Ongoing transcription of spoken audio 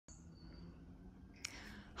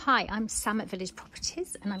Hi, I'm Sam at Village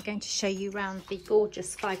Properties and I'm going to show you around the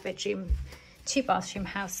gorgeous 5-bedroom, 2-bathroom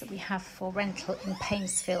house that we have for rental in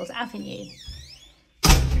Paynesfield Avenue.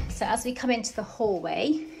 So as we come into the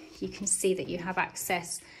hallway, you can see that you have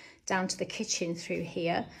access down to the kitchen through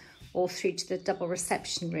here or through to the double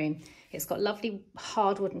reception room. It's got lovely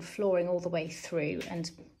hard wooden flooring all the way through and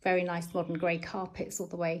very nice modern grey carpets all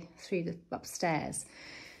the way through the upstairs.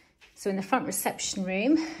 So in the front reception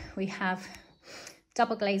room, we have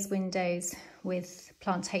double glazed windows with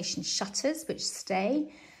plantation shutters which stay.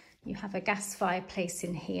 You have a gas fireplace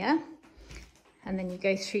in here, and then you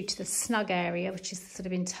go through to the snug area, which is the sort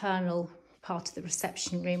of internal part of the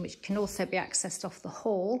reception room, which can also be accessed off the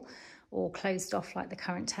hall or closed off like the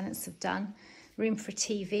current tenants have done. Room for a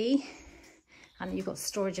TV, and you've got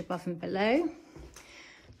storage above and below.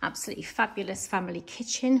 Absolutely fabulous family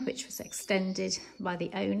kitchen, which was extended by the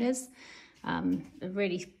owners. A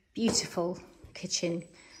really beautiful kitchen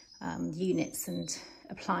units and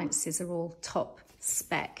appliances are all top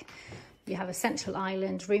spec. You have a central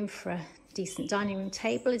island, room for a decent dining room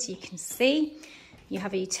table, as you can see. You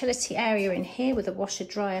have a utility area in here with a washer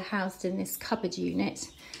dryer housed in this cupboard unit,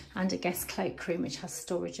 and a guest cloakroom which has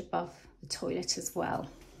storage above the toilet as well.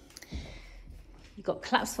 You've got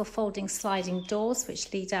collapsible folding sliding doors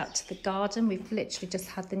which lead out to the garden. We've literally just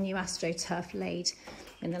had the new AstroTurf laid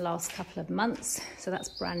in the last couple of months, so that's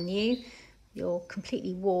brand new. You're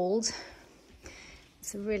completely walled.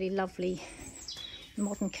 It's a really lovely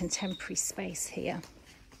modern contemporary space here.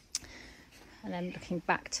 And then looking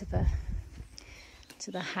back to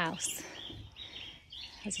the house,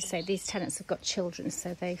 as you say, these tenants have got children,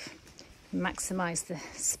 so they've maximised the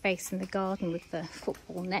space in the garden with the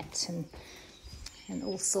football net and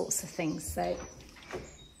all sorts of things. So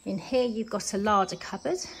in here you've got a larder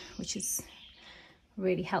cupboard, which is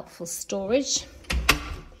really helpful storage.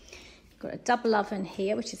 Got a double oven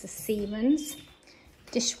here, which is a Siemens.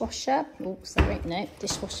 Dishwasher,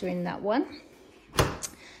 dishwasher in that one.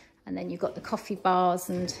 And then you've got the coffee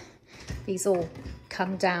bars, and these all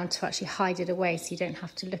come down to actually hide it away so you don't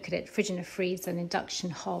have to look at it. Fridge and a freezer, an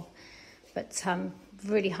induction hob, but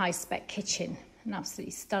really high spec kitchen, an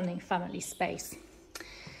absolutely stunning family space.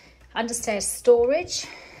 Understairs storage,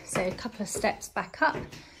 so a couple of steps back up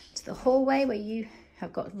to the hallway where you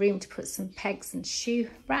have got room to put some pegs and shoe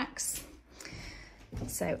racks.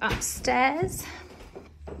 So upstairs,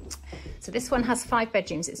 so this one has 5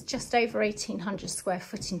 bedrooms. It's just over 1,800 square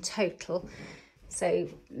foot in total. So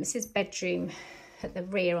this is bedroom at the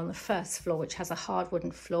rear on the first floor, which has a hard wooden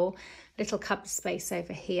floor, little cupboard space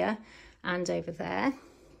over here and over there,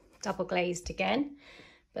 double glazed again,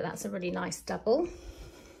 but that's a really nice double.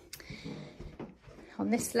 On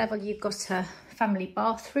this level you've got a family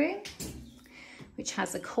bathroom which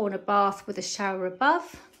has a corner bath with a shower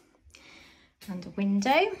above and a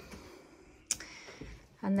window,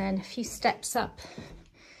 and then a few steps up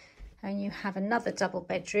and you have another double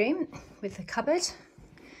bedroom with a cupboard.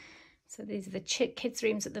 So these are the kids'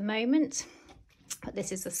 rooms at the moment, but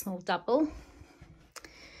this is a small double,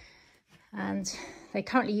 and they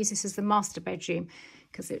currently use this as the master bedroom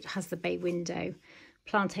because it has the bay window,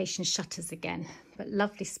 plantation shutters again, but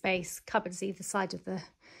lovely space, cupboards either side of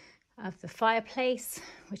the fireplace,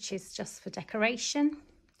 which is just for decoration.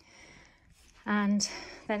 And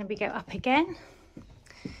then we go up again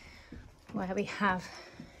where we have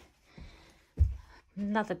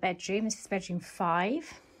another bedroom. This is bedroom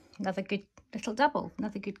 5, another good little double,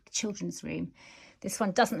 another good children's room. This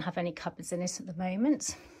one doesn't have any cupboards in it at the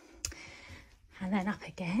moment. And then up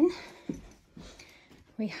again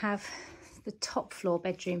we have the top floor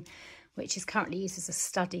bedroom, which is currently used as a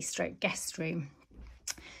study stroke guest room.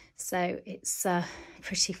 So it's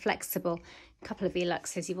pretty flexible. A couple of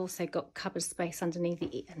eluxes. You've also got cupboard space underneath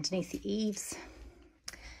the eaves.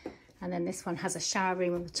 And then this one has a shower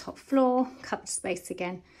room on the top floor, cupboard space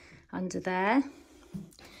again under there.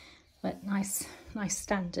 But nice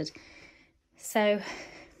standard. So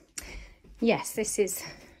yes, this is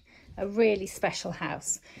a really special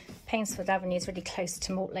house. Paynesfield Avenue is really close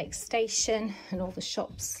to Mortlake Station and all the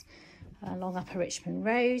shops along Upper Richmond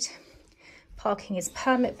Road. Parking is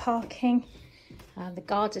permit parking. The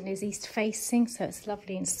garden is east facing, so it's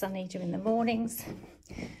lovely and sunny during the mornings.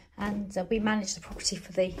 And we manage the property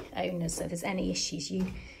for the owners, so if there's any issues you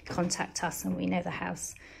contact us, and we know the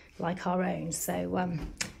house like our own. So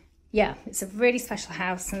yeah, it's a really special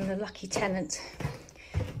house and the lucky tenant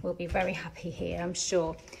will be very happy here, I'm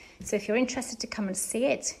sure. So if you're interested to come and see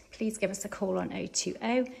it, please give us a call on 020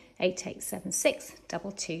 8876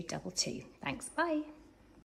 2222. Thanks, bye.